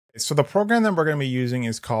So the program that we're going to be using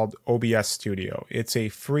is called OBS Studio. It's a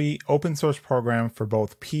free open source program for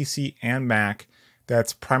both PC and Mac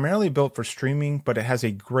that's primarily built for streaming, but it has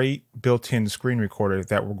a great built-in screen recorder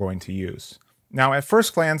that we're going to use. Now, at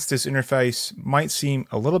first glance, this interface might seem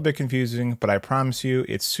a little bit confusing, but I promise you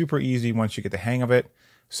it's super easy once you get the hang of it.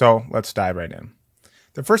 So let's dive right in.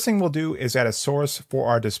 The first thing we'll do is add a source for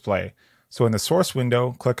our display. So in the source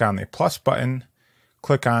window, click on the plus button,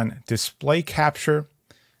 click on Display Capture,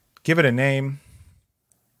 give it a name,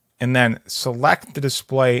 and then select the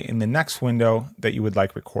display in the next window that you would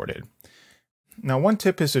like recorded. Now, one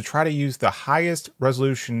tip is to try to use the highest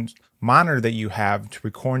resolution monitor that you have to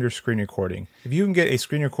record your screen recording. If you can get a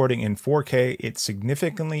screen recording in 4K, it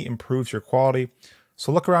significantly improves your quality.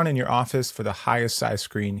 So look around in your office for the highest size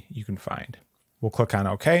screen you can find. We'll click on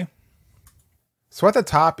OK. So at the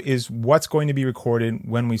top is what's going to be recorded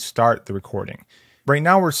when we start the recording. Right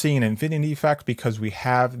now we're seeing an infinity effect because we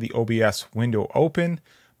have the OBS window open,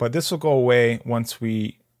 but this will go away once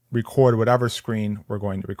we record whatever screen we're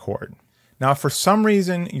going to record. Now, if for some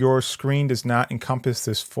reason your screen does not encompass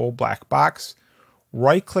this full black box,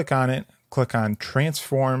 right click on it, click on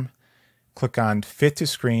Transform, click on Fit to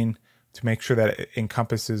Screen to make sure that it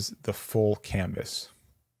encompasses the full canvas.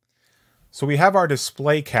 So we have our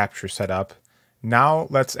display capture set up. Now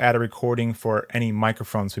let's add a recording for any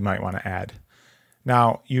microphones we might want to add.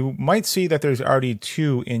 Now, you might see that there's already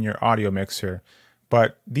 2 in your audio mixer,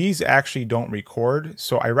 but these actually don't record,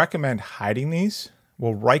 so I recommend hiding these.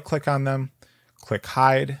 We'll right click on them, click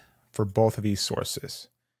hide for both of these sources.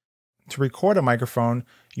 To record a microphone,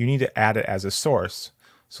 you need to add it as a source.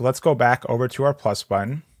 So let's go back over to our plus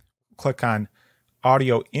button, click on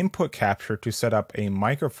audio input capture to set up a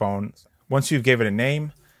microphone. Once you've given it a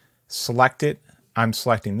name, select it. I'm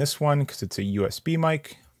selecting this one because it's a USB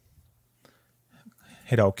mic.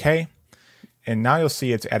 Hit OK. And now you'll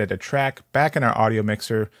see it's added a track back in our audio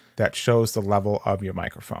mixer that shows the level of your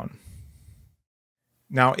microphone.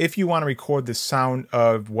 Now, if you want to record the sound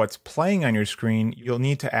of what's playing on your screen, you'll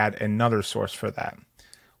need to add another source for that.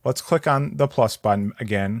 Let's click on the plus button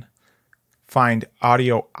again, find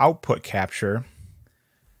audio output capture,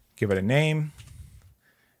 give it a name,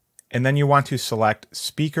 and then you want to select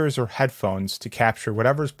speakers or headphones to capture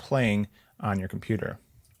whatever's playing on your computer.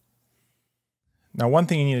 Now, one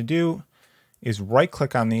thing you need to do is right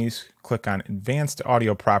click on these, click on Advanced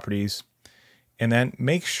Audio Properties, and then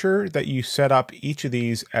make sure that you set up each of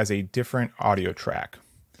these as a different audio track.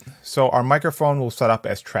 So our microphone will set up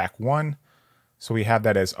as track 1. So we have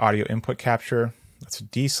that as audio input capture. Let's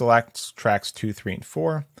deselect tracks 2, 3, and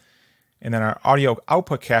 4. And then our audio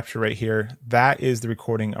output capture right here, that is the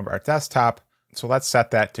recording of our desktop. So let's set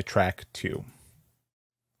that to track 2.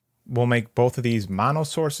 We'll make both of these mono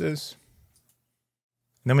sources.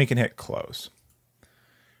 And then we can hit close.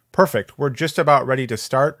 Perfect. We're just about ready to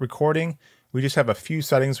start recording. We just have a few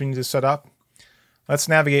settings we need to set up. Let's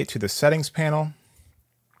navigate to the settings panel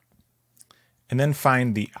and then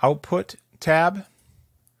find the output tab.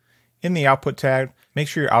 In the output tab, make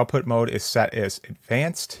sure your output mode is set as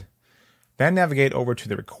advanced. Then navigate over to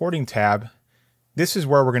the recording tab. This is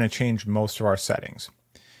where we're going to change most of our settings.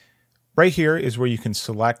 Right here is where you can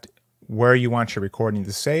select where you want your recording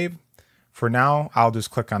to save. For now, I'll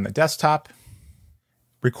just click on the desktop.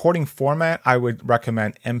 Recording format, I would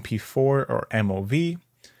recommend MP4 or MOV.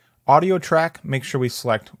 Audio track, make sure we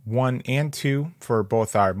select 1 and 2 for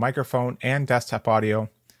both our microphone and desktop audio.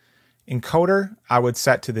 Encoder, I would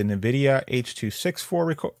set to the NVIDIA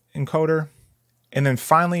H.264 encoder. And then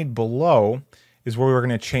finally below is where we're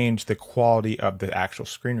going to change the quality of the actual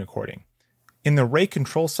screen recording. In the rate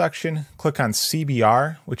control section, click on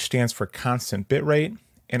CBR, which stands for constant bitrate.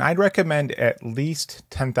 And I'd recommend at least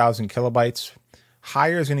 10,000 kilobytes.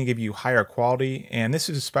 Higher is going to give you higher quality, and this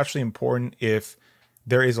is especially important if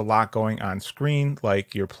there is a lot going on screen,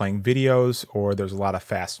 like you're playing videos or there's a lot of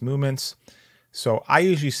fast movements. So I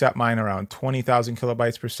usually set mine around 20,000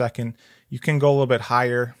 kilobytes per second. You can go a little bit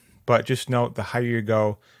higher, but just note the higher you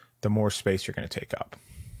go, the more space you're going to take up.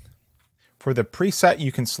 For the preset,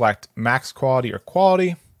 you can select max quality or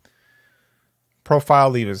quality. Profile,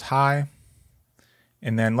 leave as high.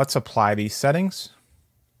 And then let's apply these settings.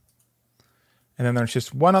 And then there's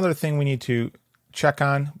just one other thing we need to check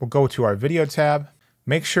on. We'll go to our video tab.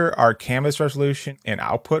 Make sure our canvas resolution and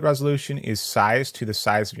output resolution is sized to the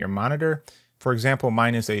size of your monitor. For example,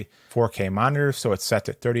 mine is a 4K monitor, so it's set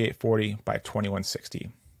to 3840 by 2160.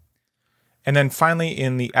 And then finally,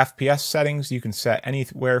 in the FPS settings, you can set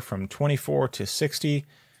anywhere from 24 to 60.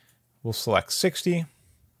 We'll select 60,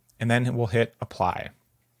 and then we'll hit apply.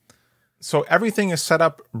 So everything is set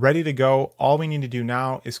up, ready to go. All we need to do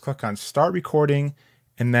now is click on Start Recording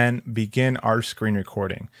and then begin our screen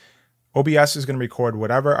recording. OBS is going to record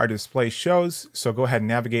whatever our display shows, so go ahead and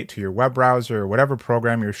navigate to your web browser or whatever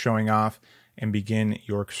program you're showing off and begin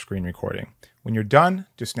your screen recording. When you're done,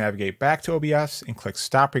 just navigate back to OBS and click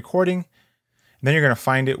Stop Recording. And then you're going to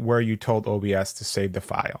find it where you told OBS to save the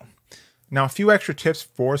file. Now, a few extra tips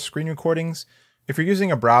for screen recordings. If you're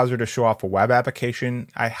using a browser to show off a web application,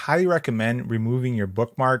 I highly recommend removing your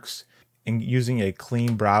bookmarks and using a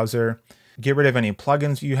clean browser. Get rid of any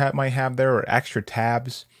plugins you might have there or extra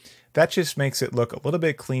tabs. That just makes it look a little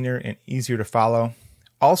bit cleaner and easier to follow.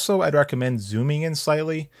 Also, I'd recommend zooming in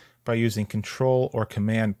slightly by using Control or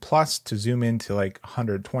Command plus to zoom in to like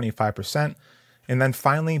 125%. And then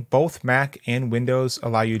finally, both Mac and Windows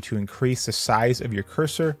allow you to increase the size of your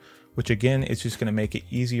cursor, which again is just going to make it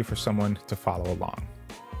easier for someone to follow along.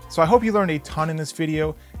 So I hope you learned a ton in this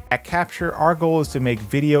video. At Capture, our goal is to make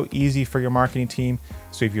video easy for your marketing team.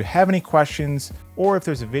 So if you have any questions, or if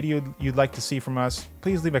there's a video you'd like to see from us,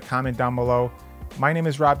 please leave a comment down below. My name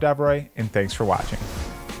is Rob Devroy, and thanks for watching.